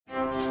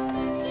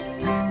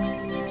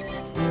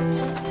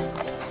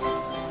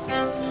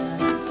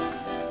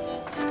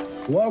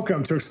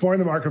Welcome to Exploring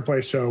the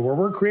Marketplace show, where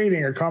we're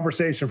creating a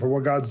conversation for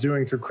what God's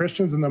doing through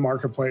Christians in the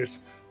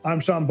marketplace.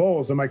 I'm Sean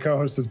Bowles, and my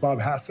co-host is Bob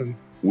Hassan.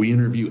 We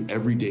interview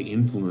everyday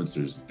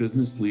influencers,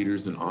 business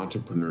leaders, and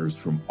entrepreneurs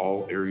from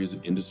all areas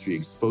of industry,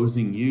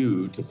 exposing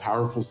you to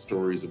powerful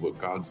stories of what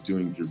God's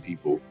doing through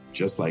people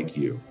just like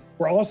you.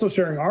 We're also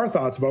sharing our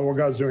thoughts about what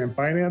God's doing in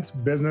finance,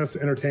 business,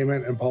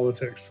 entertainment, and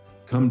politics.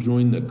 Come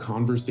join the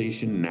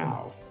conversation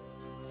now.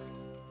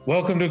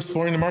 Welcome to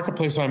Exploring the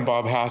Marketplace. I'm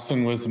Bob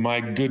Hassan with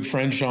my good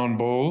friend, Sean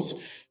Bowles.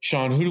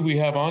 Sean, who do we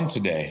have on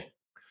today?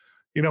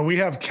 You know, we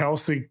have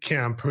Kelsey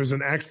Kemp, who's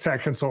an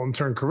ex-tech consultant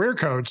turned career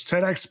coach,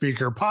 TEDx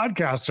speaker,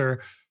 podcaster,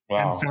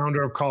 and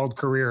founder of Called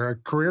Career, a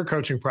career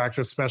coaching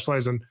practice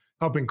specialized in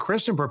helping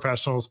Christian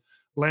professionals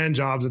land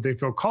jobs that they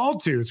feel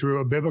called to through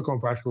a biblical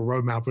and practical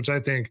roadmap, which I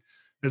think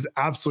is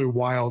absolutely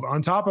wild.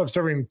 On top of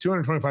serving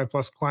 225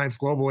 plus clients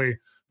globally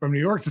from New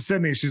York to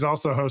Sydney, she's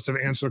also a host of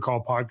Answer the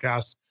Call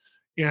podcast.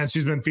 And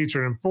she's been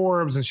featured in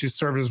Forbes, and she's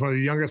served as one of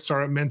the youngest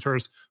startup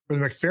mentors for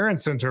the McFerrin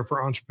Center for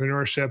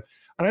Entrepreneurship.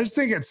 And I just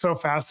think it's so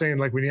fascinating,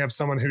 like when you have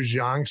someone who's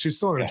young, she's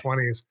still in her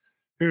 20s,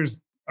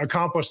 who's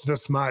accomplished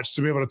this much,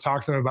 to be able to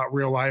talk to them about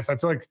real life. I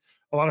feel like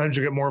a lot of times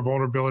you get more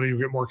vulnerability, you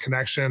get more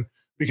connection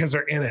because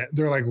they're in it.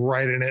 They're like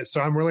right in it.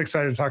 So I'm really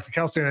excited to talk to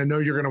Kelsey, and I know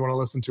you're going to want to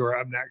listen to her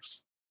up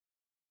next.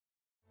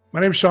 My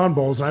name is Sean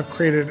Bowles, and I've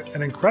created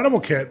an incredible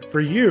kit for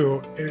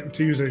you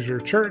to use as your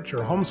church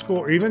or homeschool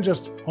or even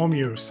just home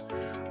use.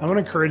 I'm going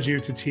to encourage you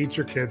to teach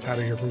your kids how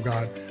to hear from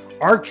God.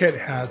 Our kit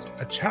has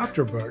a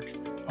chapter book,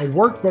 a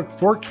workbook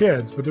for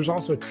kids, but there's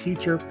also a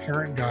teacher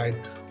parent guide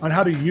on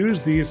how to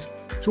use these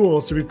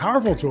tools to be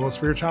powerful tools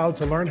for your child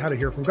to learn how to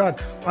hear from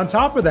God. On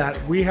top of that,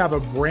 we have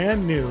a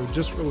brand new,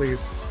 just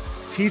released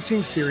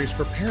teaching series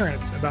for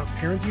parents about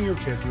parenting your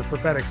kids in the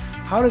prophetic,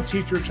 how to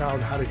teach your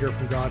child how to hear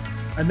from God.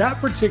 And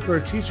that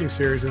particular teaching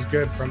series is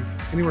good from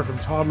anywhere from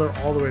toddler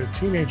all the way to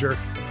teenager.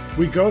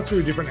 We go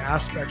through different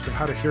aspects of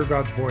how to hear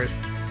God's voice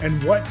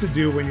and what to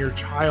do when your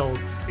child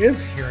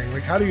is hearing.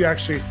 Like, how do you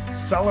actually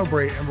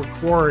celebrate and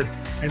record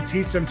and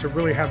teach them to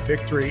really have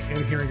victory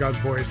in hearing God's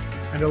voice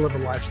and to live a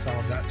lifestyle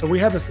of that. So we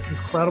have this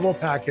incredible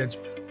package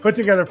put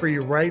together for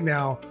you right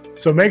now.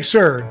 So make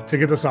sure to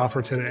get this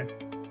offer today.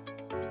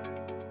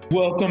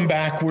 Welcome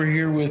back. We're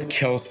here with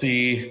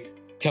Kelsey.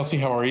 Kelsey,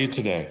 how are you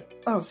today?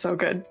 Oh, so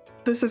good.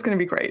 This is going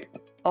to be great.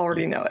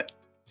 Already know it.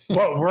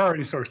 Well, we're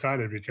already so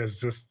excited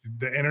because just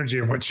the energy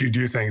of what you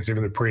do things,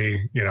 even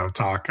the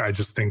talk, I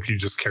just think you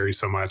just carry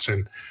so much.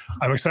 And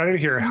I'm excited to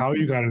hear how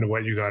you got into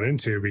what you got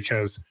into,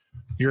 because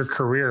your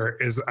career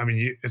is,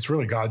 it's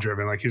really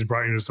God-driven. Like, he's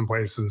brought you to some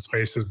places and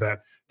spaces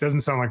that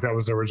doesn't sound like that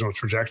was the original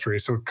trajectory.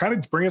 So kind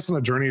of bring us on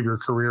the journey of your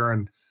career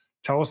and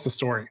tell us the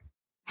story.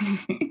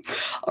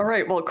 All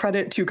right. Well,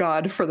 credit to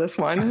God for this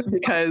one,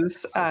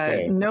 because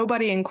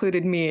nobody,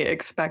 included me,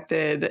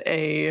 expected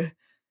a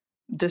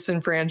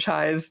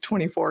disenfranchised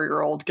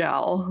 24-year-old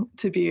gal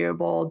to be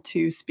able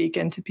to speak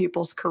into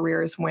people's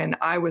careers when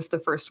I was the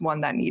first one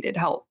that needed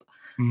help.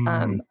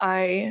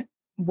 I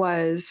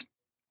was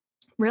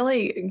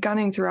really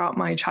gunning throughout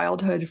my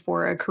childhood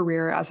for a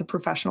career as a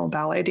professional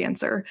ballet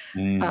dancer.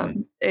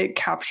 It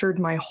captured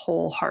my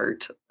whole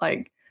heart.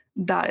 Like,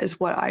 that is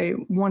what I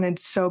wanted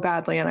so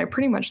badly. And I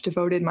pretty much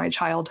devoted my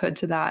childhood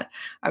to that.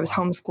 I was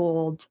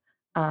homeschooled,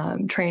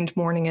 trained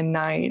morning and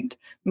night,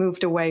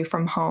 moved away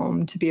from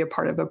home to be a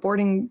part of a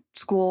boarding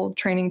school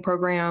training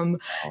program.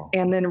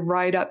 And then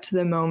right up to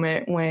the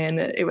moment when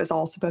it was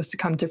all supposed to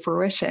come to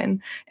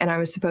fruition and I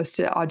was supposed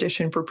to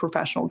audition for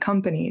professional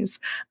companies,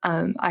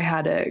 I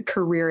had a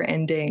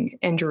career-ending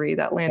injury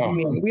that landed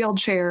me in a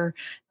wheelchair.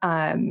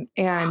 And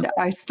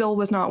I still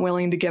was not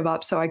willing to give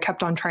up. So I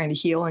kept on trying to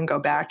heal and go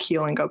back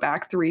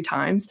 3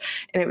 times.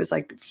 And it was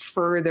like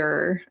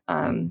further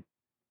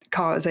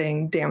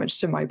causing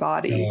damage to my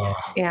body.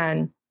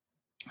 And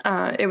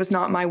it was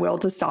not my will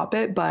to stop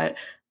it, but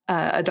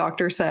a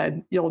doctor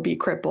said, you'll be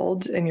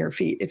crippled in your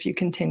feet if you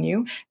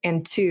continue.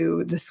 And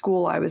 2, the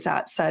school I was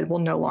at said, we'll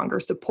no longer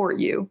support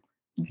you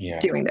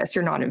doing this.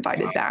 You're not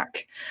invited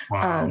back.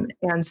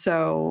 And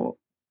so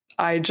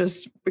I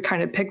just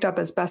kind of picked up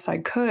as best I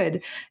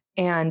could.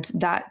 And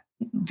that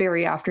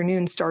very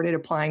afternoon started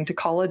applying to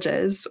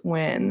colleges.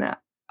 When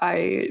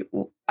I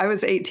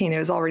was 18. It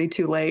was already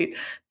too late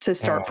to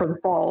start for the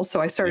fall.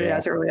 So I started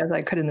as early as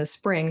I could in the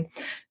spring,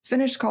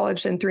 finished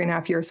college in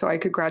 3.5 years so I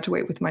could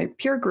graduate with my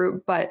peer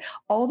group. But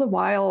all the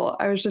while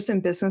I was just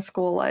in business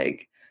school,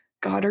 like,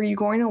 God, are you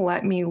going to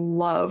let me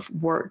love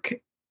work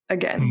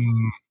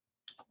again?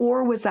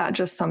 Or was that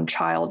just some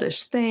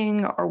childish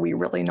thing? Are we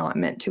really not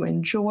meant to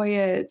enjoy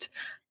it?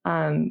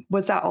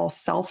 Was that all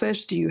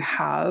selfish? Do you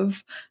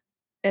have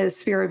a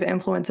sphere of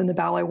influence in the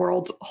ballet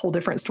world? Whole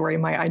different story.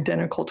 My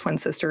identical twin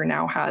sister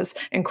now has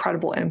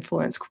incredible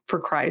influence for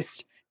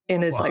Christ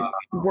and is like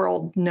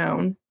world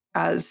known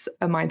as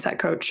a mindset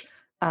coach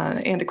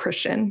and a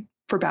Christian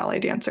for ballet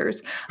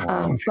dancers.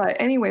 But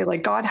anyway,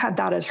 like, God had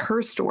that as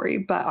her story,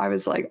 but I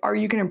was like, are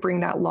you going to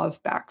bring that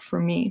love back for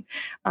me?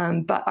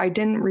 But I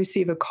didn't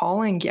receive a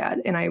calling yet.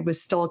 And I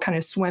was still kind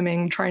of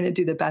swimming, trying to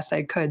do the best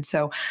I could.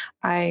 So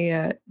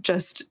I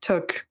just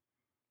took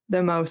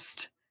the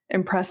most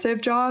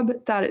impressive job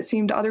that it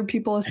seemed other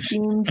people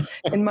esteemed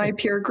in my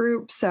peer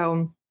group.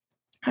 So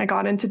I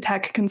got into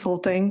tech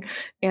consulting,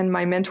 and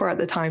my mentor at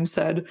the time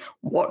said,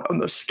 "What a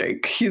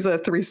mistake." He's a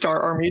 3-star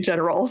Army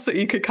general, so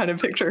you could kind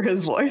of picture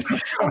his voice.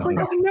 I was like,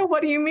 "Oh, no,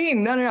 what do you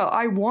mean? No,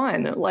 I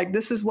won. Like,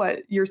 this is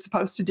what you're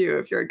supposed to do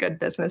if you're a good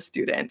business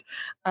student."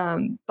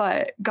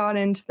 But got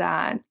into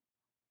that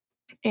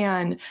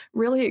and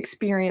really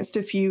experienced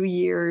a few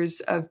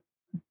years of,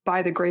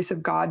 by the grace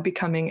of God,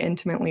 becoming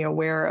intimately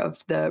aware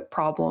of the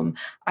problem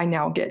I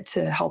now get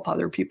to help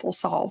other people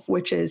solve,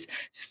 which is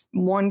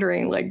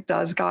wondering, like,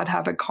 does God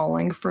have a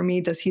calling for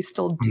me? Does he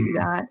still do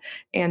that?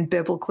 And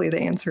biblically,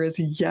 the answer is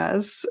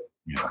yes.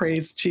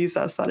 Praise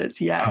Jesus that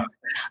it's yes.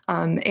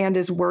 And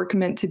is work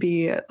meant to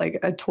be like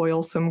a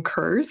toilsome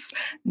curse?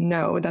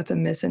 No, that's a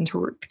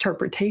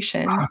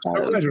misinterpretation. I'm so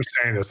glad you're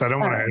saying this. I don't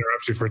want to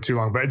interrupt you for too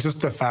long, but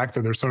just the fact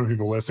that there's so many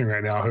people listening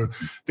right now who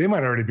they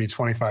might already be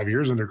 25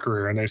 years in their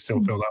career and they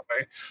still feel that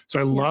way. So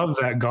I love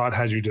that God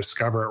had you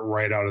discover it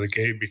right out of the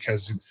gate,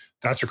 because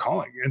that's your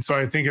calling. And so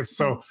I think it's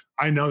so,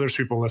 I know there's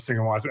people listening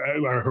and watching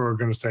who are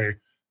going to say,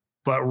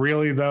 but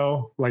really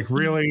though, like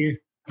really,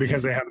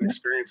 because they haven't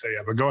experienced it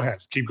yet. But go ahead,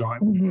 keep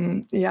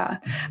going. Yeah.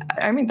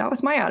 I mean, that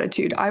was my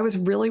attitude. I was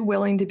really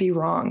willing to be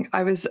wrong.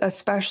 I was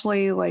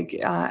especially like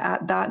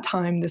at that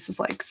time, this is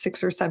like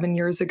 6 or 7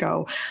 years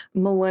ago,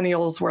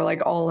 millennials were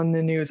like all in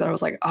the news. And I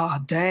was like, oh,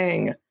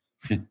 dang.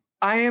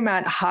 I am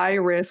at high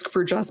risk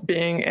for just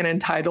being an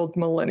entitled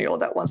millennial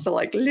that wants to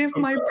like live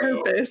my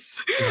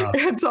purpose. Yeah.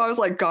 And so I was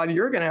like, God,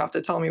 you're going to have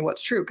to tell me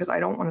what's true, because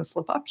I don't want to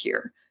slip up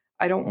here.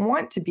 I don't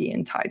want to be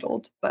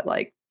entitled, but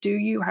like, do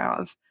you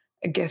have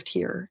a gift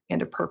here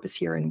and a purpose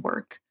here in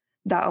work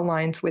that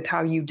aligns with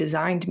how you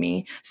designed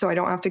me, so I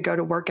don't have to go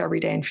to work every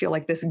day and feel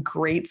like this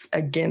grates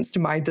against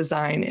my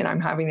design and I'm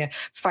having to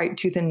fight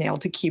tooth and nail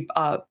to keep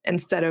up,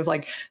 instead of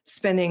like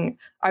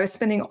I was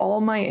spending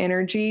all my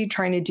energy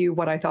trying to do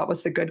what I thought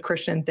was the good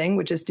Christian thing,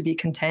 which is to be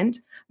content.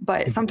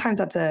 But sometimes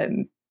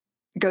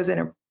goes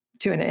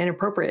to an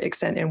inappropriate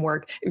extent in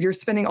work. If you're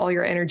spending all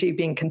your energy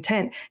being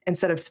content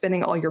instead of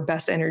spending all your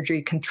best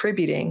energy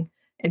contributing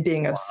and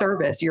being of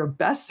service, your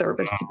best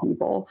service to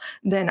people,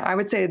 then I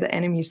would say the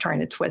enemy's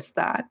trying to twist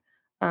that.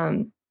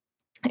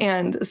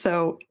 And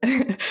so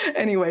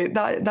anyway,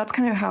 that's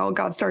kind of how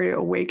God started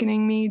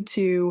awakening me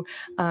to,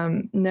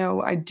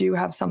 no, I do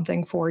have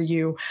something for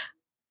you.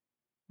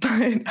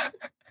 But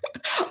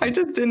I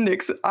just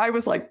didn't, I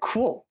was like,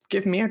 cool,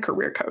 give me a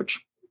career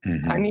coach.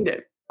 I need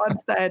it. God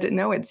said,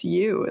 no, it's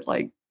you.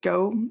 Like,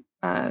 go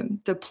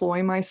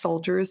deploy my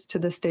soldiers to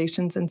the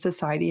stations in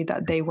society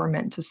that they were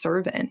meant to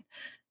serve in.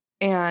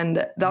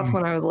 And that's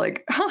when I was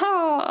like,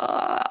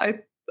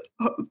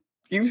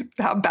 you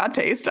have bad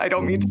taste. I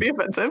don't mean to be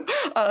offensive,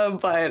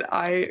 but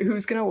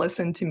who's going to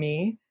listen to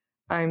me?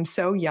 I'm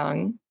so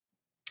young.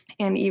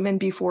 And even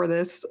before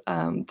this,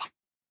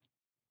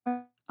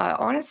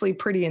 honestly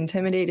pretty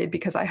intimidated,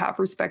 because I have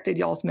respected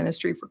y'all's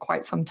ministry for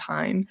quite some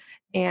time.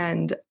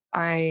 And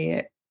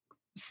I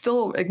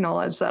still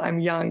acknowledge that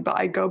I'm young, but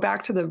I go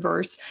back to the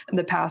verse and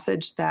the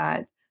passage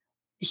that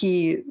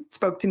he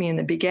spoke to me in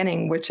the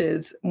beginning, which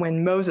is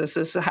when Moses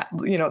is,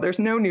 there's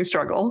no new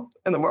struggle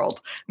in the world.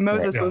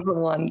 Moses was the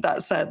one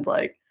that said,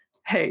 like,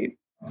 hey,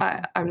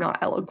 I'm not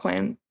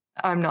eloquent.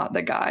 I'm not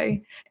the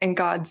guy. And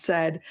God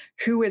said,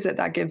 who is it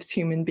that gives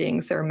human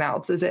beings their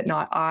mouths? Is it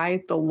not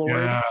I, the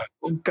Lord?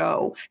 Will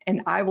go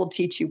and I will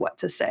teach you what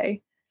to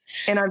say.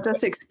 And I've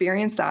just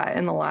experienced that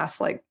in the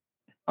last like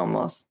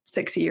almost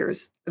 6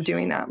 years of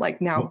doing that. Like,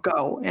 now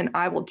go and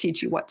I will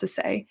teach you what to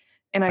say.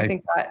 And I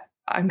think that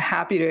I'm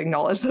happy to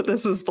acknowledge that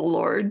this is the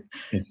Lord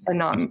and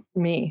not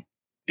me.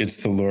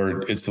 It's the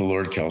Lord. It's the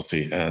Lord,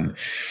 Kelsey. And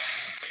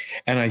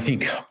I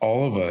think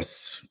all of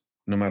us,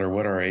 no matter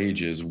what our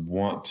age is,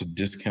 want to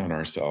discount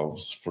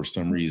ourselves for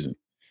some reason.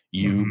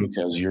 You,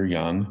 because you're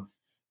young,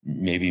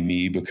 maybe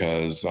me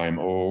because I'm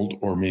old,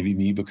 or maybe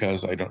me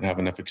because I don't have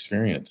enough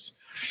experience.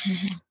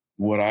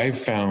 What I've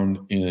found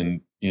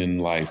in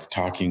life,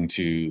 talking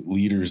to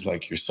leaders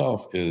like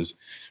yourself, is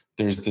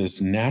there's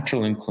this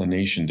natural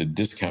inclination to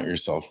discount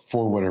yourself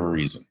for whatever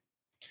reason.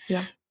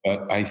 Yeah.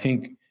 But I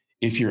think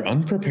if you're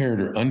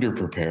unprepared or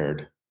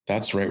underprepared,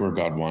 that's right where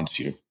God wants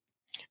you.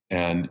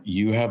 And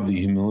you have the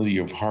humility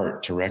of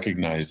heart to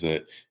recognize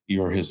that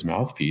you're his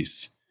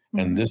mouthpiece.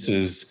 And this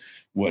is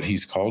what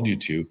he's called you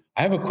to.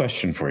 I have a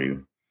question for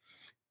you.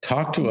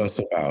 Talk to us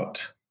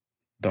about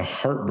the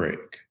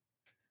heartbreak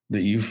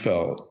that you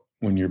felt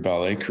when your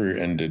ballet career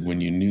ended,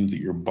 when you knew that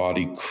your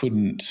body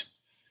couldn't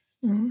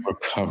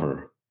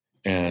recover,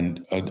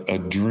 and a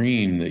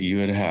dream that you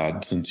had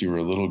had since you were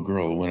a little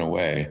girl went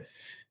away.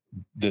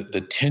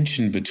 The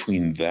tension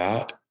between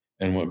that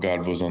and what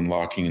God was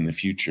unlocking in the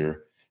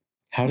future.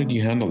 How did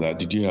you handle that?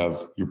 Did you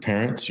have your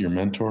parents, your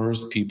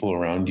mentors, people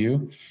around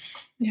you?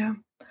 Yeah.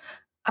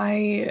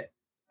 I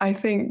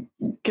think,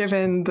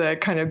 given the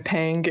kind of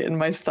pang in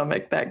my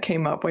stomach that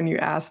came up when you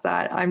asked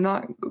that, I'm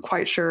not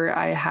quite sure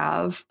I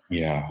have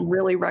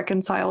really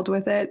reconciled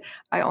with it.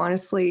 I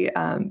honestly,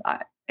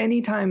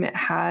 anytime it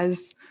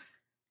has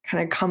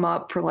kind of come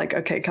up for like,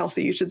 okay,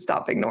 Kelsey, you should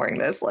stop ignoring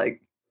this.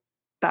 Like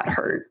that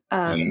hurt.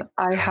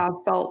 I have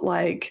felt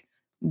like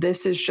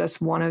this is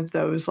just one of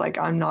those, like,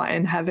 I'm not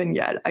in heaven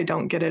yet. I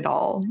don't get it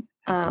all.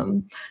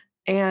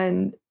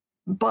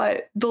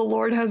 But the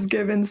Lord has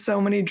given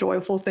so many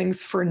joyful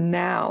things for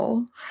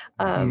now.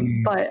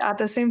 But at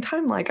the same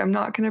time, like, I'm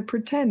not going to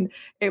pretend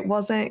it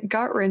wasn't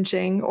gut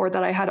wrenching or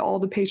that I had all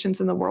the patience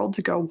in the world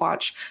to go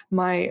watch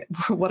my,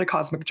 what a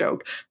cosmic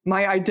joke,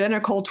 my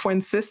identical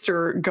twin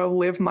sister go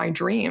live my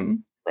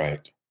dream.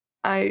 Right.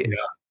 I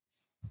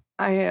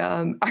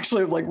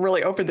actually like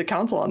really open to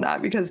counsel on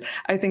that, because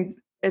I think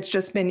it's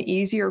just been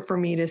easier for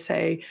me to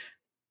say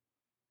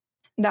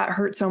that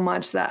hurt so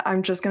much that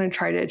I'm just going to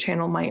try to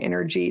channel my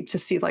energy to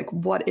see like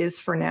what is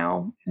for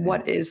now,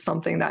 what is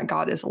something that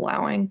God is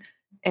allowing,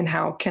 and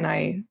how can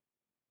I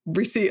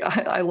receive.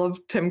 I love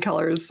Tim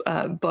Keller's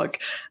book,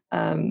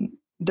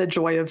 The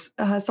Joy of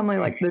something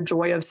like The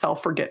Joy of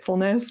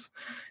Self-Forgetfulness.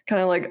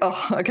 Kind of like,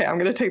 oh, okay, I'm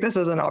going to take this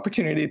as an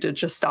opportunity to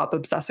just stop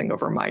obsessing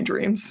over my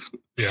dreams.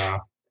 Yeah.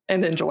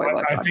 And enjoy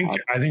what I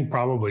think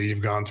probably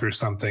you've gone through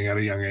something at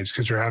a young age,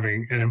 because you're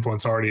having an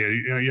influence already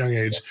at a young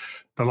age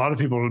that a lot of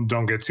people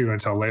don't get to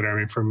until later. I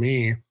mean, for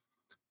me,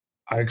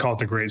 I call it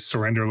the great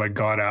surrender. Like,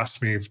 God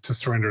asked me to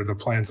surrender the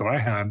plans that I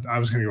had. I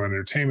was going to go into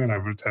entertainment. I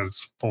had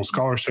full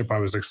scholarship. I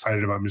was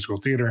excited about musical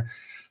theater.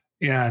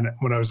 And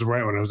when I was out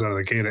of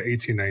the gate at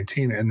 18,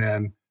 19, and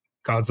then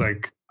God's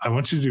like, I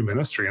want you to do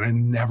ministry. And I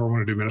never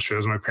wanted to do ministry. That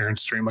was my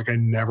parents' dream. Like, I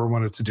never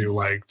wanted to do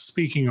like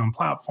speaking on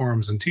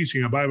platforms and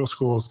teaching at Bible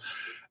schools.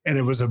 And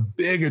it was a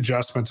big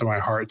adjustment to my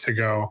heart to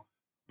go,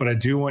 but I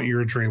do want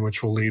your dream,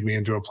 which will lead me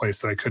into a place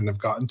that I couldn't have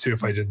gotten to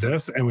if I did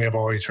this. And we have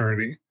all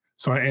eternity.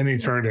 So in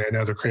eternity, I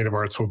know the creative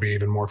arts will be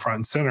even more front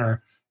and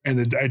center, and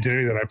the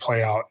identity that I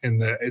play out in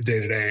the day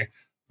to day.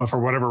 But for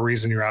whatever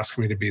reason, you're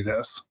asking me to be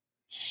this.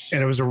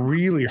 And it was a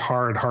really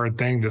hard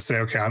thing to say,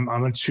 okay, I'm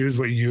going to choose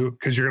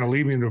because you're going to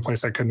lead me into a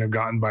place I couldn't have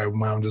gotten by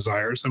my own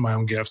desires and my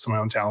own gifts and my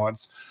own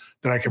talents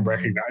that I can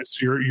recognize.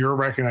 You're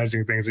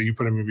recognizing things that you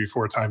put in me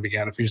before time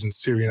began,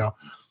 Ephesians 2,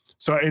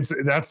 So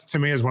that's to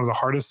me is one of the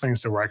hardest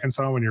things to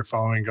reconcile when you're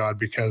following God,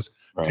 because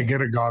to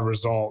get a God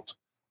result,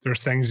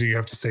 there's things that you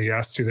have to say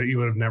yes to that you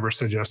would have never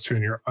said yes to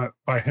in your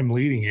by him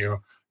leading you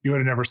would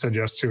have never said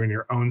yes to in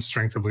your own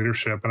strength of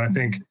leadership. And I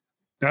think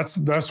that's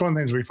one of the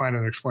things we find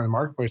in Exploring the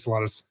Marketplace a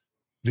lot, is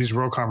these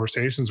real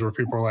conversations where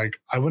people are like,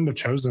 I wouldn't have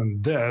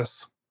chosen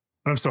this,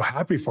 but I'm so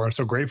happy for it. I'm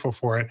so grateful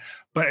for it.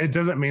 But it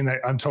doesn't mean that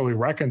I'm totally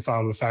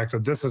reconciled to the fact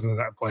that this isn't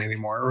that play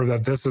anymore, or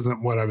that this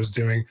isn't what I was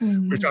doing.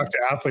 We talk to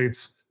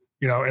athletes,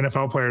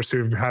 NFL players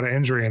who've had an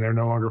injury and they're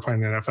no longer playing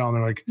the NFL. And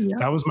they're like,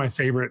 that was my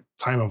favorite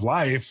time of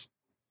life,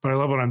 but I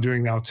love what I'm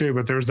doing now too.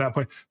 But there's that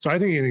play. So I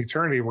think in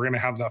eternity, we're going to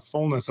have that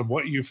fullness of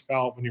what you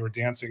felt when you were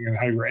dancing and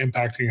how you were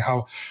impacting,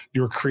 how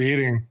you were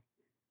creating.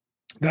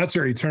 That's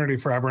your eternity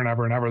forever and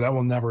ever and ever. That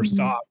will never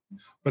stop.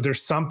 But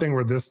there's something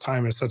where this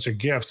time is such a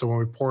gift. So when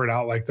we pour it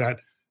out like that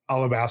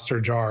alabaster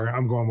jar,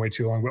 I'm going way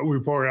too long, but we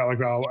pour it out like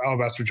the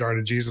alabaster jar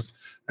to Jesus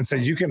and say,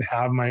 you can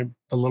have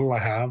the little I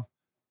have,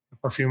 the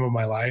perfume of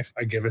my life.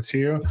 I give it to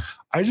you.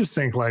 I just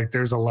think like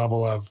there's a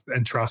level of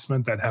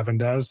entrustment that heaven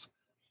does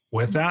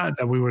with that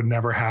we would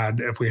never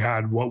had if we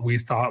had what we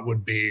thought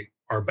would be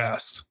our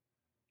best.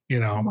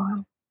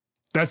 Wow.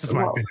 That's just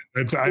my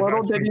opinion.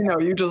 Little did you know,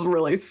 you just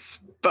really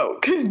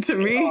spoke to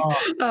me,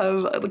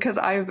 because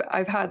I've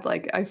had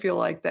I feel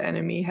like the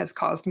enemy has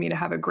caused me to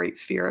have a great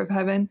fear of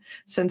heaven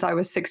since I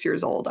was 6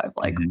 years old.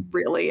 I've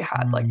really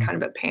had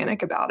kind of a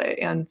panic about it,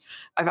 and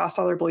I've asked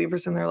other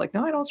believers, and they're like,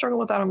 "No, I don't struggle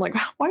with that." I'm like,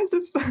 "Why is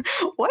this?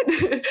 What?"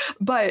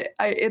 But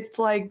it's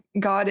like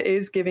God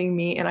is giving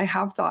me, and I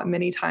have thought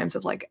many times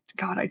of like,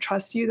 God, I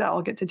trust you that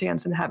I'll get to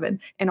dance in heaven,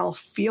 and I'll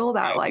feel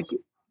that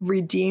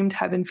redeemed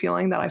heaven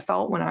feeling that I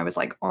felt when I was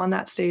on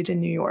that stage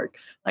in New York.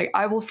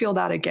 I will feel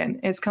that again.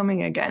 It's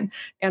coming again.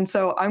 And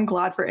so I'm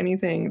glad for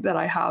anything that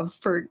I have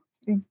for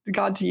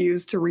God to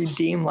use to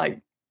redeem,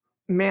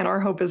 man, our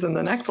hope is in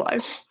the next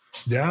life.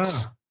 Yeah.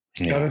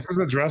 This is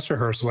a dress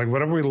rehearsal.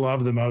 Whatever we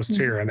love the most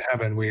here in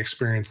heaven, we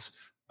experience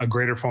a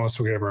greater fullness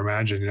we could ever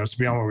imagine. It's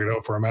beyond what we could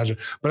hope for or imagine.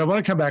 But I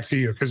want to come back to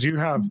you, because you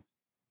have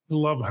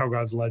love how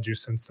God's led you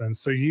since then.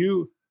 So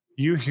you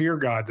hear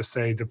God to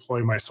say,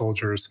 deploy my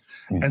soldiers.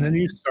 And then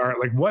you start,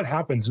 what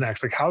happens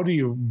next? How do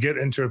you get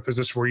into a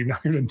position where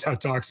you're in TED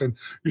Talks and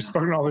you've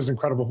spoken all these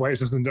incredible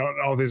places and done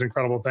all these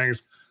incredible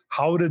things?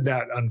 How did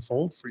that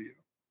unfold for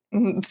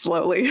you?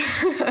 Slowly.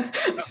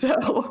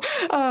 So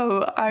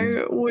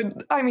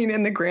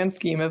in the grand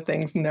scheme of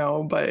things,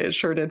 no, but it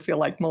sure did feel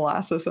like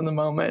molasses in the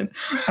moment.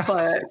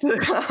 But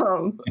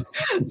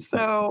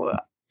so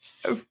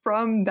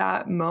from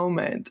that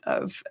moment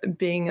of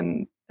being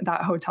in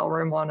that hotel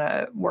room on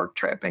a work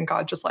trip and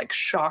God just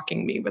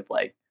shocking me with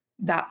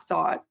that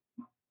thought,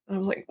 and I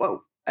was like,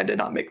 whoa, I did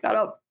not make that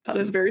up. That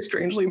is very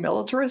strangely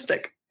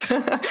militaristic.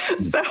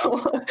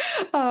 So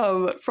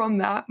from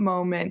that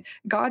moment,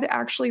 God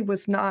actually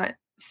was not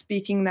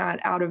speaking that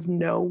out of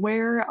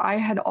nowhere. I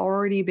had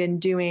already been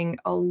doing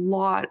a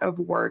lot of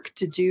work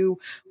to do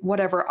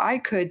whatever I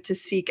could to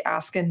seek,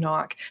 ask, and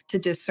knock to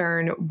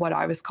discern what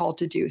I was called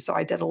to do. So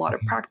I did a lot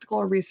of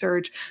practical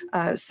research,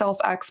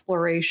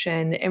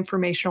 self-exploration,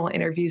 informational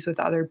interviews with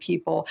other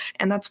people.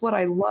 And that's what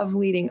I love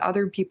leading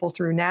other people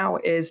through now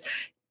is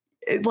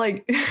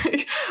like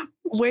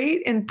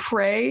wait and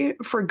pray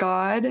for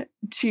God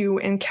to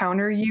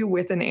encounter you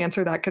with an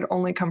answer that could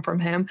only come from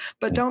him.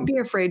 But don't be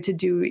afraid to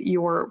do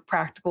your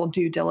practical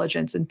due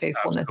diligence and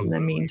faithfulness in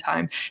the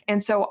meantime.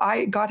 And so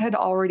God had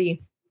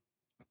already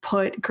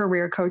put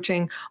career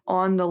coaching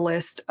on the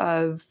list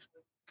of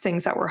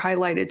things that were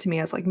highlighted to me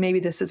as like, maybe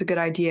this is a good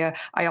idea.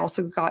 I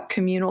also got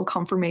communal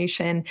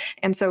confirmation.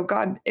 And so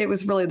God, it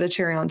was really the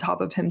cherry on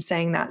top of him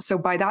saying that. So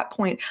by that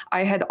point,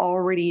 I had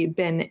already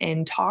been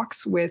in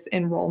talks with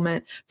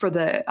enrollment for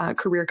the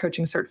career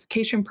coaching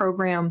certification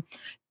program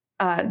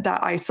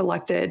that I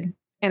selected.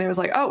 And it was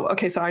like, oh,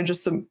 okay, so I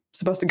just am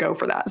supposed to go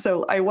for that.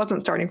 So I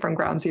wasn't starting from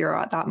ground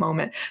zero at that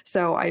moment.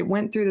 So I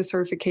went through the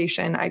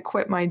certification, I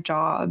quit my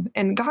job.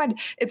 And God,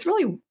 it's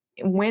really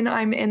when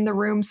I'm in the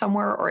room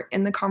somewhere or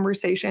in the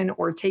conversation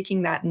or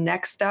taking that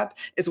next step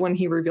is when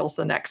he reveals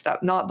the next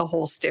step, not the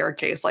whole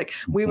staircase. Like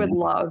we would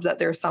love that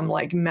there's some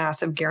like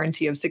massive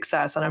guarantee of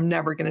success and I'm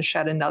never going to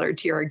shed another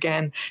tear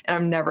again and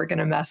I'm never going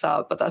to mess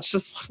up, but that's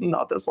just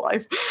not this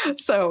life.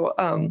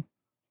 So,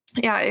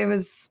 yeah, it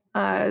was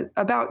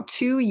about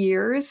 2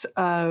 years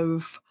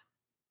of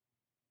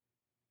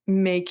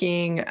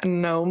making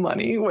no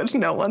money, which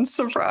no one's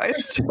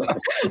surprised.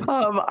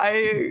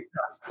 I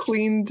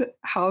cleaned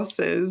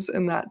houses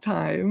in that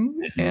time,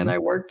 and I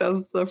worked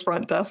as the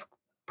front desk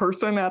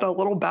person at a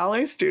little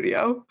ballet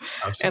studio.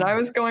 Absolutely. And I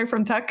was going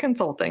from tech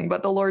consulting,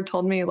 but the Lord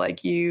told me,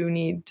 like, you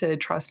need to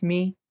trust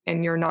me,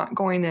 and you're not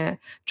going to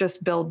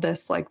just build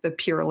this like the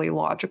purely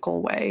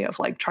logical way of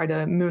like try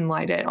to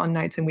moonlight it on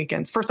nights and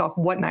weekends. First off,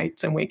 what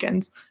nights and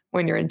weekends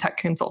when you're in tech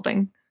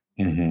consulting?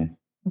 Mm-hmm.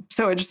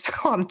 So it just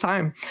took a lot of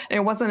time. And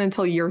it wasn't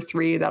until year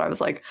 3 that I was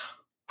like,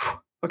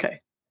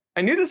 okay,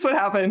 I knew this would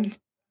happen.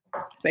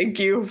 Thank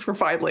you for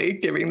finally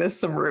giving this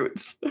some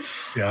roots.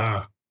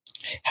 Yeah.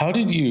 How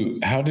did you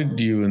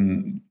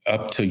in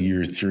up to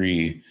year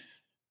 3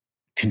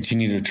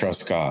 continue to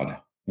trust God?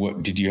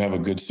 What did you have a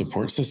good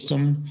support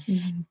system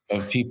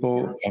of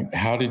people?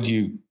 How did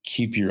you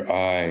keep your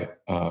eye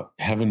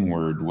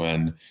heavenward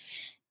when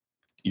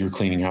you're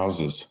cleaning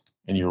houses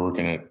and you're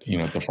working at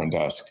the front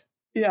desk?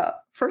 Yeah.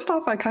 First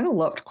off, I kind of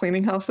loved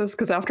cleaning houses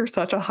because after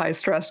such a high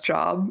stress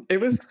job,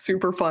 it was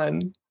super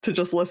fun to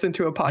just listen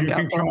to a podcast. You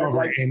can come over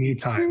like,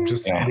 anytime.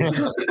 Just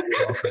anytime.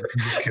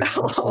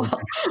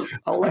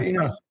 I'll let you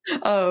know.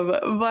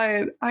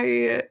 But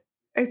I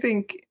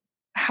think,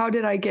 how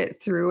did I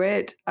get through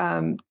it?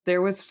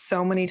 There was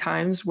so many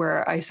times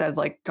where I said,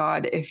 like,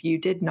 God, if you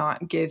did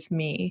not give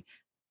me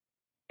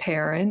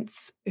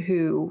parents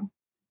who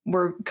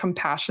were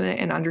compassionate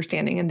and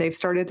understanding and they've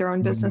started their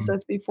own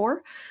businesses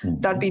before,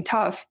 that'd be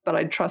tough, but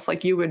I'd trust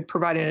like you would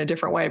provide it in a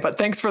different way. But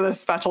thanks for this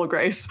special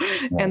grace.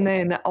 And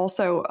then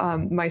also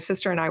my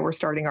sister and I were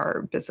starting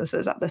our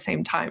businesses at the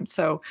same time.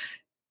 So,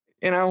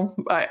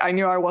 I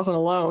knew I wasn't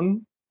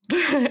alone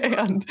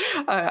and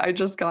I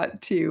just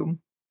got to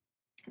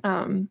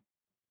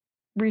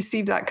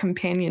receive that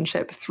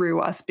companionship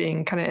through us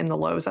being kind of in the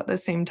lows at the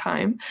same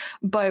time.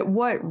 But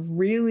what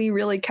really,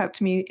 really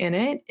kept me in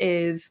it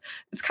it's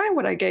kind of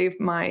what I gave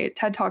my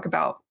TED Talk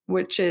about,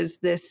 which is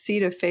this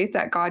seed of faith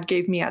that God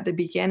gave me at the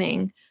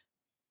beginning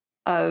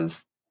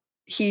of,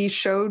 he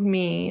showed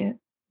me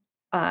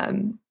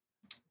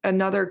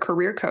another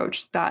career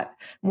coach that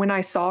when I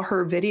saw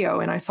her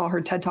video and I saw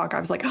her TED Talk, I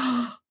was like,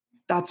 oh,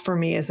 that's for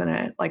me, isn't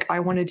it? Like, I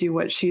want to do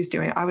what she's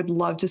doing. I would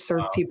love to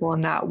serve people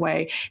in that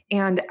way.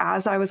 And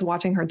as I was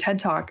watching her TED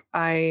Talk,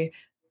 I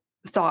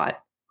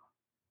thought,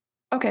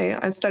 okay,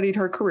 I've studied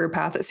her career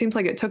path. It seems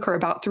like it took her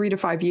about 3 to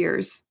 5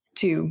 years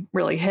to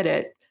really hit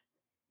it.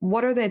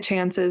 What are the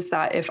chances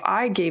that if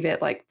I gave it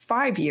like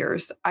 5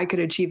 years, I could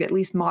achieve at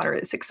least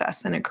moderate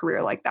success in a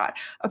career like that?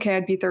 Okay,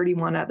 I'd be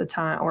 31 at the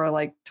time, or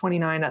like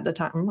 29 at the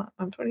time.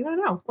 I'm 29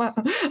 now. Wow.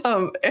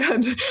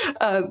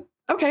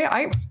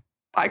 Okay,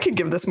 I could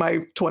give this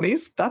my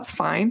 20s. That's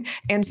fine.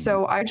 And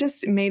so I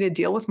just made a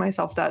deal with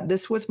myself that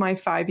this was my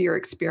 5-year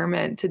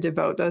experiment to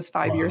devote those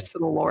 5 years to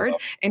the Lord.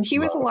 And he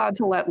was allowed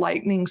to let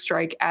lightning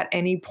strike at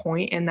any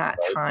point in that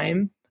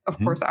time. Of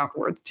course,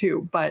 afterwards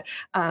too. But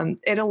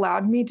it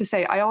allowed me to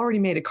say, I already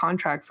made a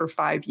contract for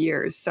 5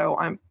 years.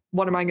 So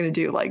what am I going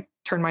to do? Like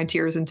turn my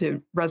tears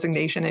into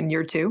resignation in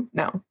year 2?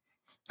 No.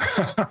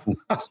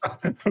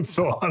 That's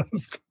so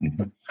honest.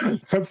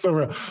 That's so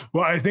real.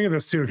 Well, I think of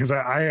this too, because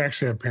I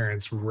actually have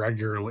parents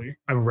regularly.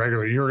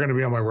 You're going to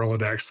be on my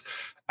Rolodex.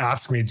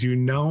 Ask me, do you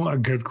know a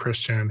good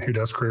Christian who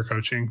does career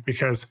coaching?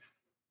 Because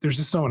there's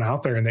just no one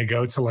out there, and they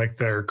go to like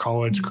their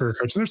college career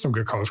coach. And there's some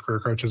good college career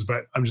coaches,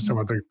 but I'm just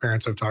talking about the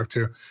parents I've talked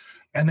to.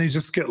 And they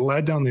just get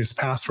led down these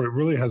paths where it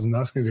really has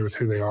nothing to do with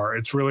who they are.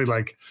 It's really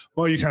like,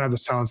 well, you kind of have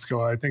this talent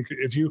skill. I think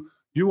if you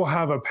will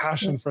have a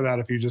passion for that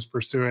if you just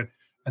pursue it.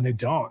 and they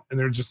don't, and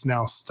they're just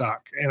now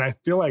stuck. And I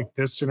feel like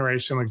this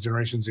generation, like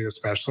Generation Z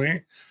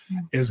especially,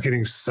 is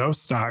getting so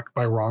stuck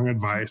by wrong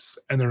advice,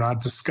 and they're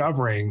not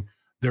discovering,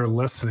 they're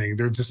listening,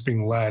 they're just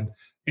being led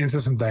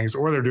into some things,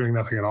 or they're doing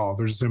nothing at all.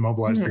 They're just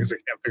immobilized because they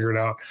can't figure it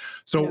out.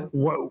 So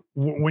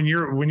when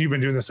you've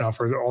been doing this now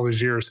for all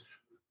these years,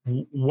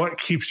 what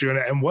keeps you in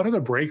it, and what are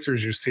the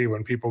breakthroughs you see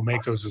when people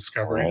make those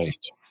discoveries?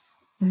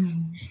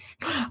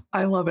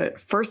 I love it.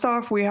 First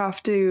off, we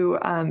have to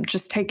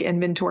just take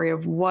inventory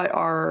of what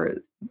are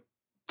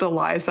the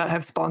lies that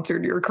have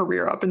sponsored your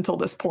career up until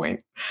this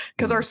point.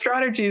 Because our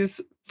strategies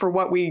for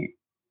what we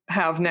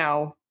have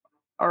now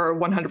are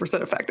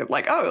 100% effective.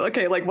 Like, oh,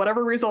 okay, like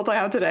whatever results I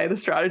have today, the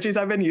strategies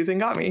I've been using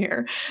got me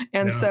here.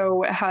 And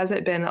so has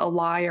it been a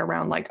lie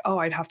around like, oh,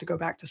 I'd have to go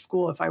back to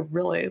school if I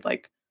really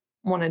like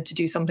wanted to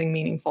do something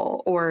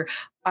meaningful, or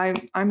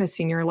I'm a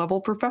senior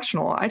level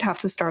professional, I'd have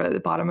to start at the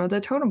bottom of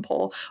the totem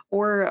pole,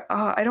 or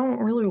I don't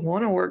really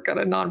want to work at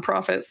a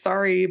nonprofit,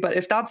 sorry, but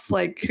if that's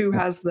like who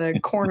has the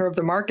corner of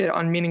the market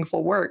on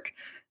meaningful work,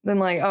 then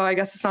like, oh, I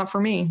guess it's not for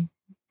me.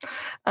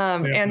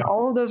 And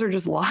all of those are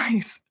just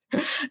lies.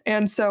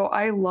 And so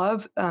I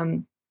love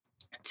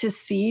to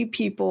see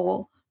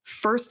people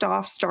first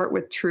off start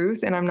with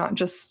truth, and I'm not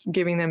just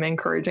giving them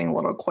encouraging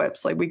little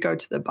quips, like we go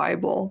to the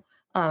Bible.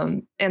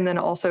 And then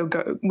also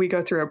we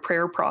go through a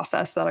prayer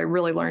process that I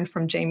really learned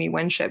from Jamie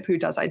Winship, who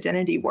does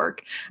identity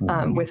work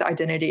with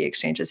Identity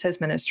Exchanges,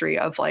 his ministry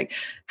of like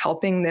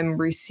helping them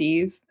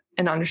receive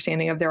an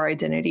understanding of their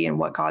identity and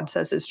what God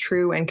says is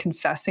true, and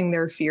confessing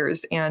their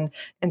fears, and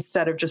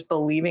instead of just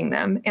believing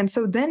them. And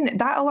so then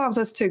that allows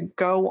us to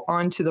go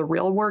on to the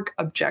real work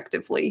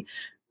objectively,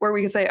 where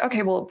we can say,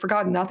 okay, well, for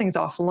God, nothing's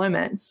off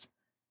limits.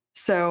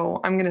 So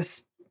I'm going to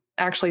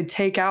actually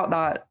take out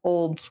that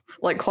old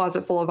like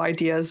closet full of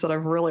ideas that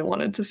I've really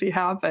wanted to see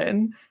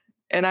happen,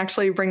 and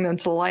actually bring them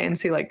to the light and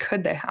see like,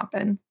 could they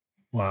happen?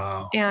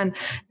 Wow. And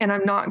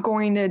I'm not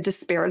going to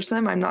disparage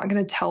them. I'm not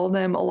going to tell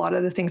them a lot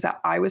of the things that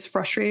I was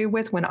frustrated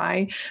with when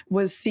I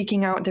was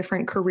seeking out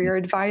different career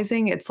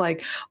advising. It's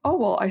like, oh,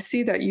 well, I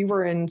see that you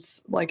were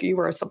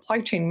a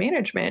supply chain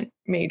management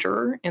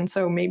major, and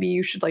so maybe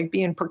you should like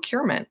be in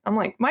procurement. I'm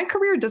like, my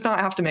career does not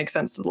have to make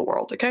sense to the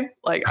world. Okay.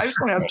 Like, I just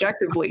want to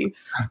objectively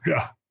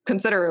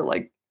consider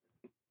like,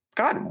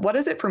 God, what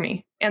is it for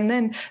me? And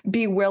then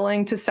be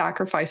willing to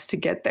sacrifice to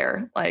get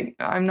there. Like,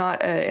 I'm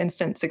not an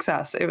instant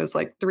success. It was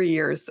like 3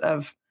 years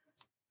of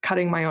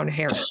cutting my own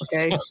hair.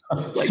 Okay.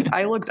 Like,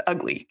 I looked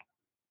ugly,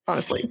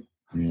 honestly.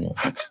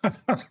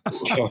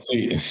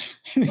 Kelsey,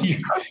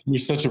 you're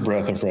such a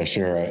breath of fresh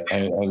air.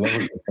 I love what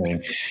you're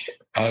saying.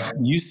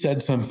 You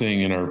said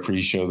something in our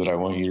pre-show that I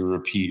want you to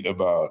repeat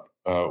about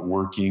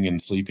working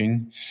and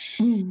sleeping.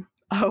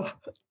 Oh,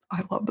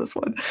 I love this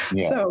one.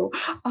 Yeah. So,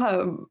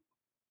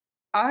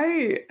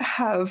 I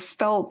have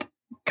felt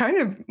kind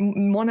of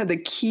one of the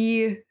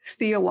key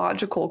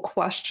theological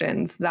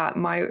questions that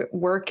my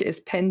work is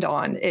pinned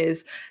on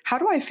is, how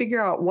do I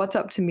figure out what's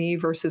up to me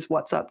versus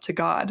what's up to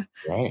God?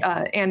 Right.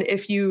 And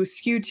if you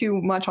skew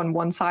too much on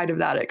one side of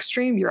that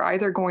extreme, you're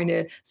either going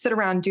to sit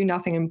around, do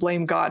nothing, and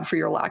blame God for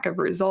your lack of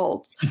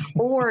results,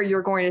 or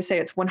you're going to say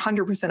it's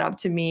 100% up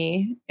to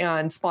me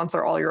and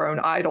sponsor all your own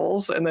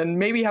idols, and then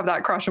maybe have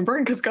that crash and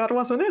burn because God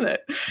wasn't in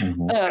it.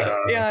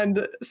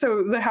 And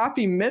so the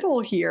happy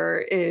middle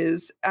here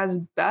is, as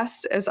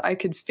best as I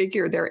could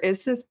figure, there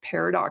is this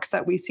paradox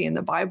that we see in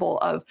the Bible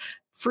of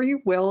free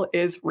will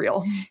is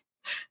real.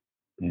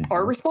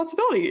 Our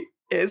responsibility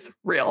is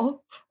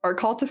real. Our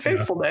call to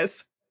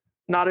faithfulness,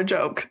 not a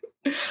joke.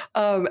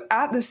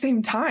 At the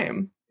same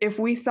time, if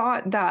we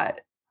thought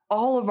that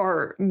all of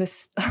our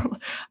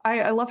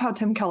I love how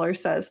Tim Keller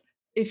says,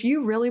 if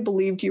you really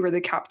believed you were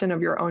the captain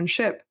of your own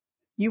ship,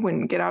 you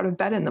wouldn't get out of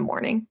bed in the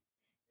morning.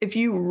 If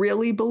you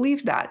really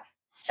believed that,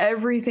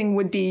 everything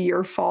would be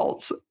your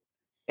fault.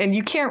 And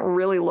you can't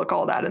really look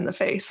all that in the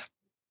face,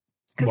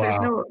 because there's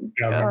no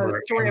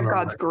story of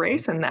God's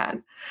grace in that.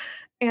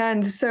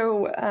 And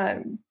so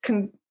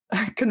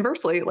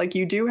conversely, like,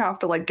 you do have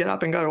to like get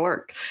up and go to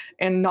work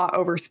and not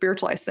over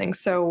spiritualize things.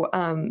 So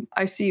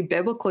I see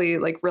biblically,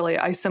 like, really,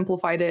 I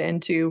simplified it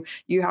into,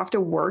 you have to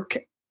work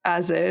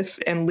as if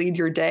and lead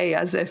your day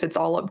as if it's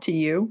all up to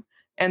you,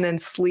 and then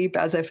sleep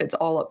as if it's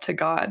all up to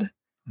God.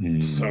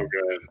 So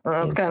good.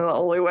 That's kind of the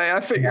only way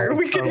I figured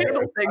we could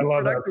handle things. I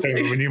love that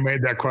too. When you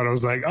made that quote, I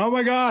was like, oh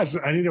my gosh,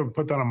 I need to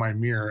put that on my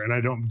mirror. And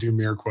I don't do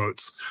mirror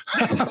quotes.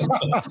 I'm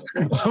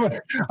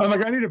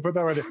like, I need to put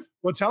that right there.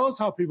 Well, tell us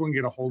how people can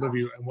get a hold of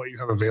you and what you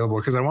have available,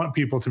 because I want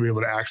people to be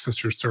able to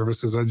access your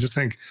services. I just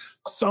think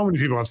so many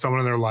people have someone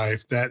in their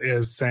life that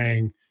is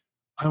saying,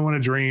 I want to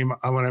dream,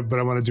 but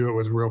I want to do it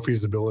with real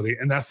feasibility.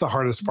 And that's the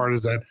hardest part,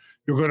 is that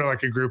you'll go to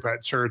like a group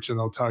at church and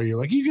they'll tell you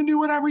like, you can do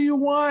whatever you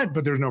want,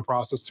 but there's no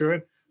process to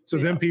it. So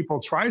then people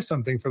try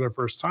something for their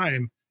first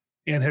time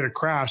and hit a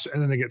crash,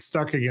 and then they get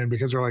stuck again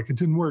because they're like, it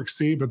didn't work.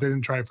 See, but they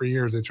didn't try it for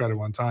years. They tried it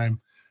one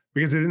time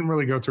because they didn't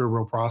really go through a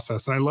real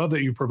process. And I love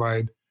that you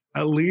provide,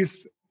 at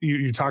least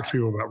you talk to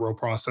people about real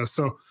process.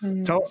 So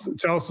tell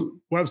us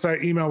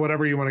website, email,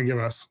 whatever you want to give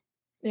us.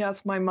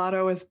 Yes, my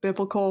motto is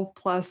biblical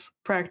plus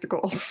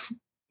practical.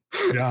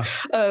 Yeah.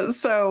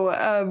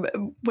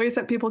 Ways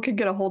that people can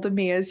get a hold of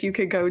me is you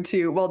could go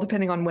to, well,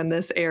 depending on when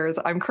this airs,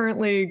 I'm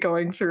currently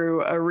going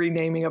through a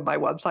renaming of my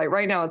website.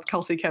 Right now it's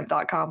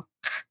kelseykemp.com.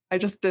 I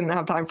just didn't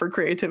have time for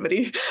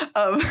creativity.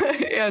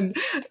 And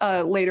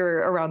later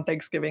around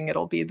Thanksgiving,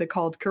 it'll be the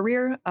Called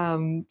Career.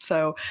 And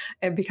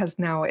because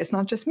now it's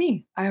not just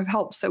me, I have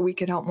help so we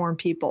could help more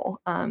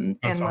people. And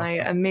awesome. My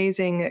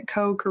amazing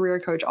co-career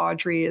coach,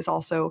 Audrey, is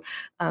also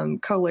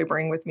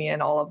co-laboring with me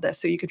in all of this.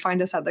 So you could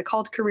find us at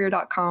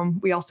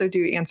thecalledcareer.com. We also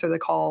do Answer the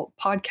Call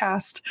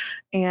podcast.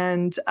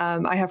 And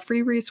I have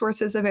free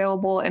resources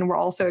available. And we're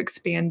also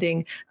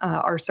expanding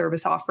our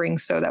service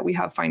offerings so that we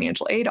have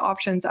financial aid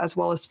options as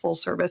well as full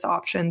service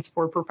options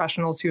for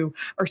professionals who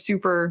are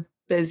super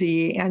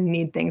busy and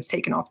need things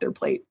taken off their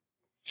plate.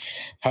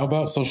 How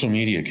about social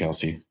media,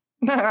 Kelsey?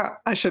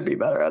 I should be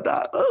better at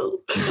that.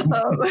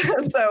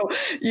 So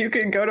you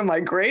can go to my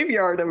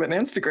graveyard of an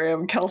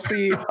Instagram,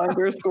 Kelsey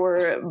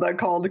 _ the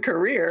called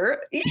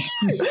career.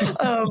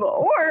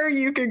 Or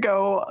you could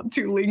go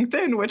to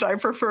LinkedIn, which I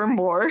prefer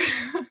more.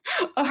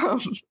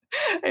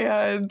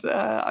 And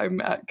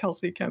I'm at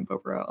Kelsey Kemp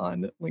over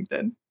on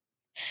LinkedIn.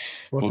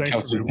 Well,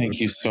 Kelsey, thank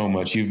you so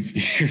much.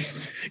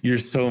 You're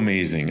so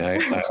amazing. I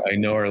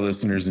know our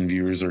listeners and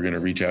viewers are going to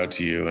reach out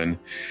to you,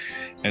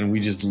 and we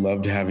just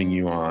loved having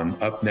you on.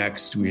 Up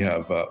next, we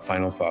have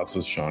Final Thoughts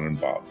with Sean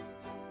and Bob.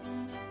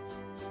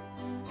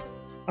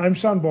 I'm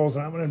Sean Bowles,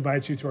 and I'm going to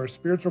invite you to our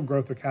Spiritual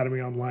Growth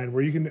Academy online,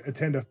 where you can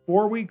attend a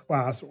 4-week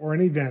class or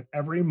an event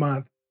every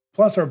month.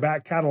 Plus, our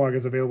back catalog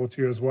is available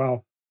to you as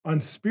well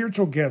on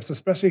spiritual gifts,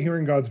 especially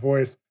hearing God's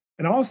voice,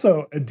 and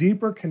also a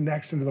deeper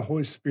connection to the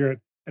Holy Spirit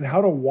and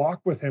how to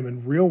walk with him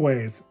in real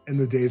ways in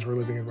the days we're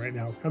living in right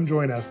now. Come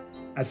join us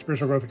at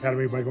Spiritual Growth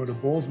Academy by going to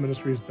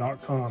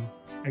bowlesministries.com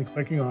and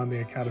clicking on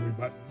the Academy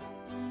button.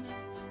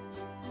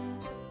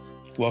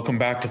 Welcome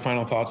back to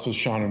Final Thoughts with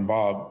Sean and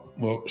Bob.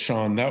 Well,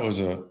 Sean, that was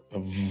a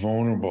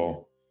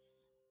vulnerable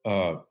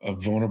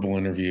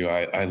interview.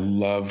 I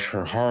loved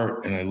her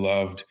heart, and I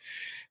loved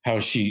how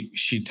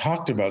she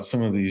talked about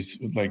some of these,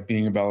 like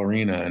being a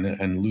ballerina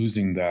and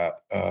losing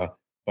that,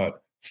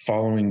 but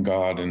following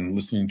God and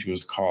listening to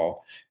his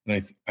call.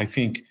 And I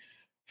think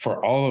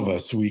for all of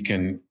us, we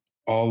can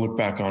all look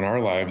back on our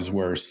lives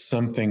where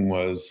something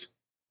was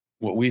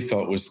what we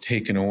felt was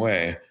taken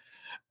away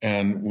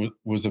and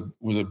was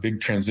a big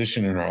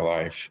transition in our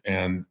life.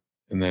 And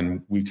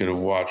then we could have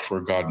watched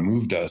where God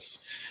moved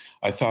us.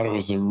 I thought it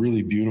was a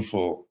really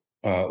beautiful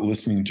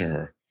listening to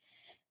her.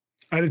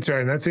 I did too.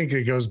 And I think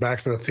it goes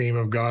back to the theme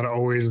of God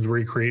always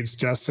recreates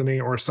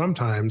destiny, or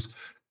sometimes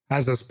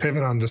has us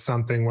pivot onto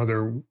something,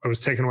 whether it was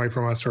taken away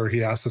from us or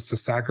he asked us to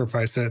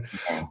sacrifice it,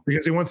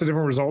 because he wants a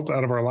different result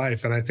out of our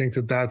life. And I think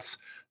that that's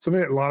something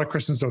that a lot of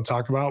Christians don't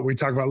talk about. We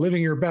talk about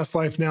living your best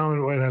life now,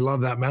 and I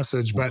love that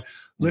message, but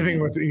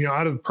living with,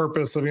 out of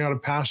purpose, living out of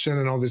passion,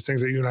 and all these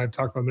things that you and I have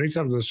talked about many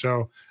times on the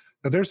show,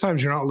 that there's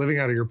times you're not living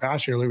out of your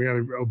passion, you're living out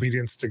of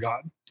obedience to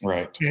God.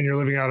 Right. And you're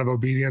living out of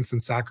obedience and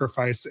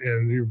sacrifice,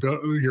 and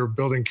you're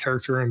building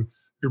character, and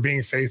you're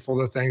being faithful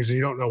to things, and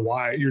you don't know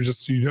why. You're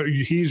just,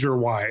 he's your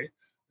why.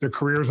 The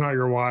career is not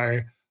your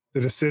why. The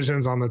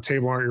decisions on the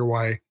table aren't your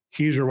why.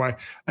 He's your why.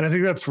 And I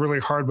think that's really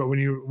hard. But when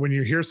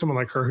you hear someone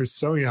like her who's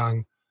so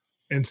young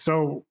and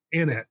so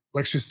in it,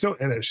 like she's still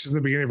in it. She's in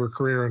the beginning of her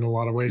career in a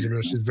lot of ways, even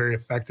though she's very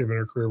effective in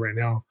her career right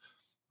now.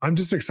 I'm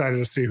just excited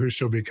to see who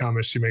she'll become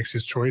as she makes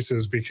these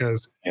choices,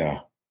 because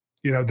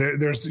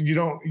there's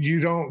you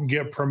don't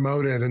get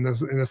promoted in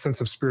the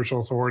sense of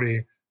spiritual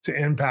authority to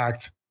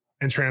impact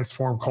and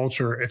transform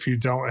culture if you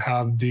don't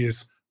have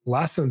these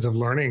lessons of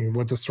learning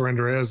what the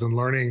surrender is and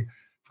learning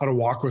how to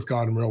walk with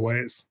God in real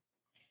ways.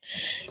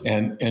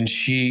 And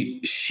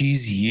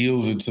she's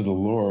yielded to the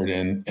Lord,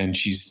 and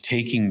she's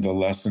taking the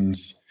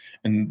lessons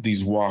and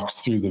these walks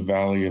through the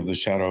valley of the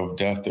shadow of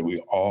death that we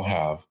all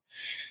have.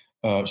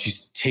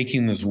 She's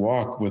taking this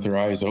walk with her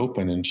eyes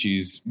open, and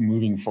she's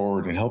moving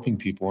forward and helping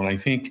people. And I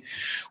think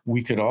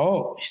we could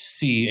all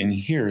see and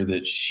hear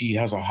that she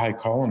has a high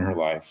call in her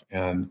life,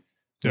 and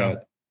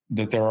that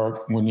there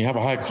are, when you have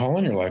a high call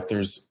in your life,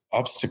 there's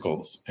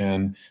obstacles.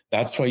 And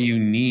that's why you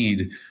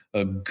need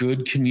a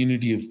good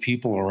community of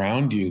people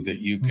around you that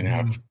you can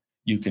have,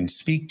 you can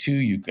speak to,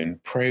 you can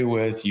pray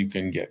with, you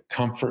can get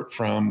comfort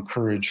from,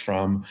 courage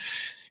from.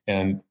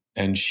 And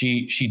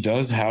she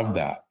does have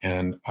that.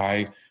 And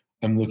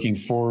I'm looking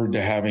forward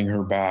to having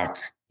her back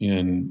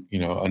in,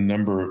 a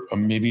number of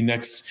maybe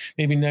next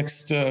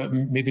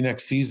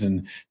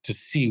season to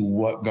see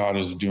what God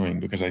is doing,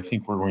 because I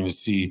think we're going to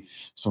see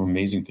some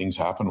amazing things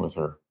happen with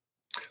her.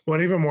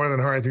 Well, even more than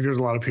her, I think there's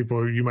a lot of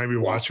people you might be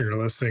watching or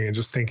listening and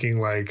just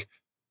thinking like,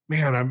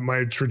 man,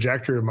 my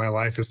trajectory of my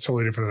life is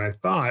totally different than I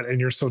thought. And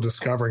you're still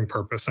discovering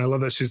purpose. And I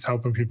love that she's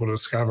helping people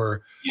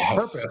discover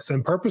purpose.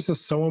 And purpose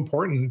is so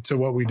important to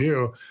what we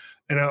do.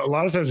 And a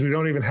lot of times we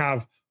don't even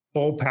have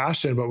full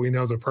passion, but we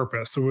know the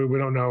purpose. So we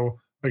don't know,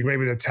 like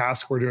maybe the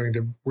task we're doing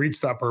to reach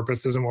that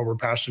purpose isn't what we're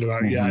passionate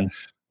about yet.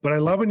 But I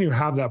love when you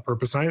have that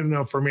purpose. I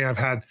know for me,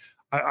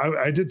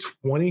 I did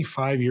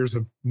 25 years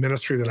of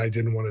ministry that I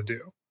didn't want to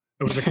do.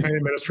 It was the kind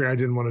of ministry I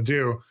didn't want to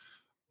do,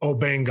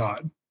 obeying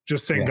God,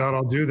 just saying, God,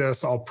 I'll do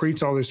this. I'll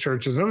preach all these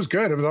churches. And it was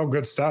good. It was all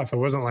good stuff. It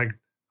wasn't like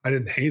I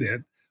didn't hate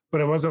it, but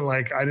it wasn't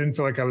like I didn't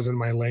feel like I was in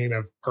my lane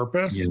of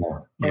purpose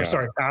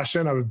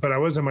passion. But I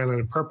was in my lane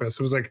of purpose.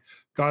 It was like,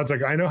 God's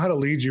like, I know how to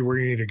lead you where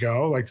you need to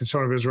go, like the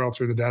children of Israel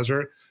through the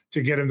desert,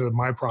 to get into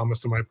my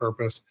promise and my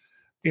purpose.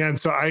 And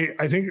so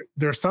I think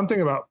there's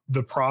something about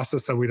the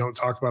process that we don't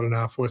talk about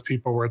enough with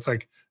people, where it's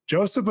like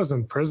Joseph was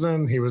in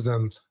prison. He was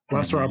in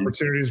lesser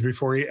opportunities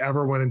before he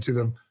ever went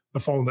into the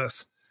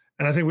fullness.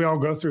 And I think we all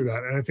go through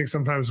that. And I think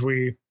sometimes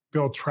we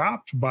feel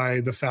trapped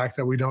by the fact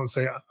that we don't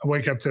say, I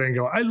wake up today and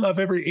go, I love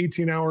every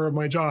 18 hour of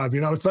my job.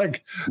 It's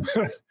like,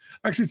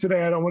 actually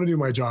today I don't want to do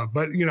my job.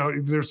 But,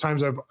 there's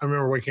times I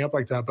remember waking up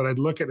like that, but I'd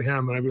look at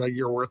him and I'd be like,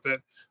 you're worth it.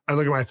 I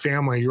look at my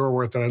family, you're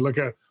worth it. I look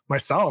at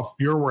myself,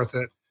 you're worth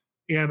it.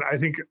 And I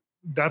think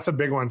that's a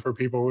big one for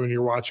people when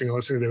you're watching and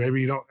listening to them.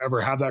 Maybe you don't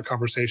ever have that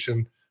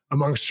conversation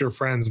amongst your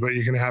friends, but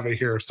you can have it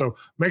here. So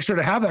make sure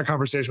to have that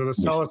conversation with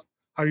us. Tell us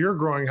how you're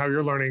growing, how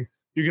you're learning.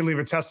 You can leave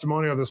a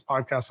testimonial of this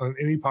podcast on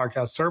any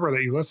podcast server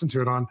that you listen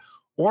to it on,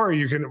 or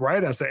you can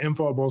write us at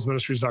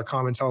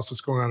info@bullsministries.com and tell us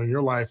what's going on in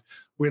your life.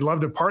 We'd love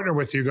to partner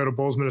with you. Go to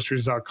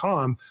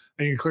bullsministries.com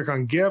and you can click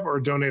on give or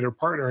donate or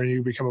partner, and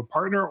you become a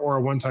partner or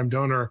a one-time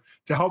donor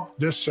to help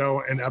this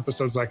show and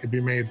episodes that could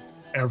be made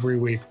every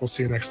week. We'll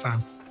see you next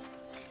time.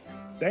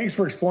 Thanks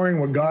for exploring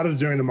what God is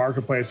doing in the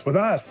marketplace with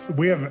us.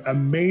 We have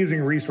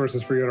amazing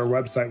resources for you at our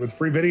website with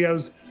free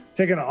videos.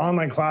 Take an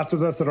online class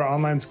with us at our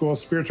online school,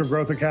 Spiritual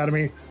Growth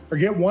Academy, or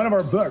get one of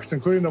our books,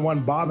 including the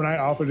one Bob and I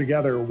authored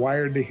together,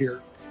 Wired to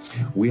Hear.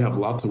 We have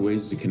lots of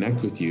ways to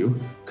connect with you.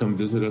 Come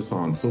visit us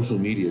on social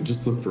media.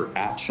 Just look for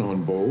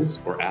 @SeanBowles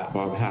or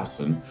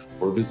 @BobHassan,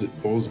 or visit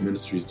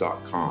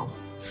bowlesministries.com.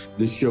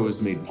 This show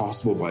is made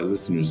possible by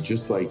listeners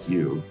just like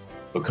you.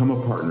 Become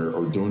a partner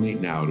or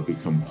donate now to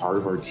become part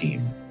of our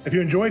team. If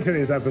you enjoyed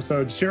today's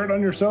episode, share it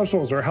on your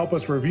socials or help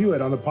us review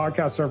it on the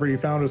podcast server you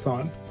found us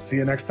on. See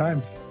you next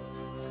time.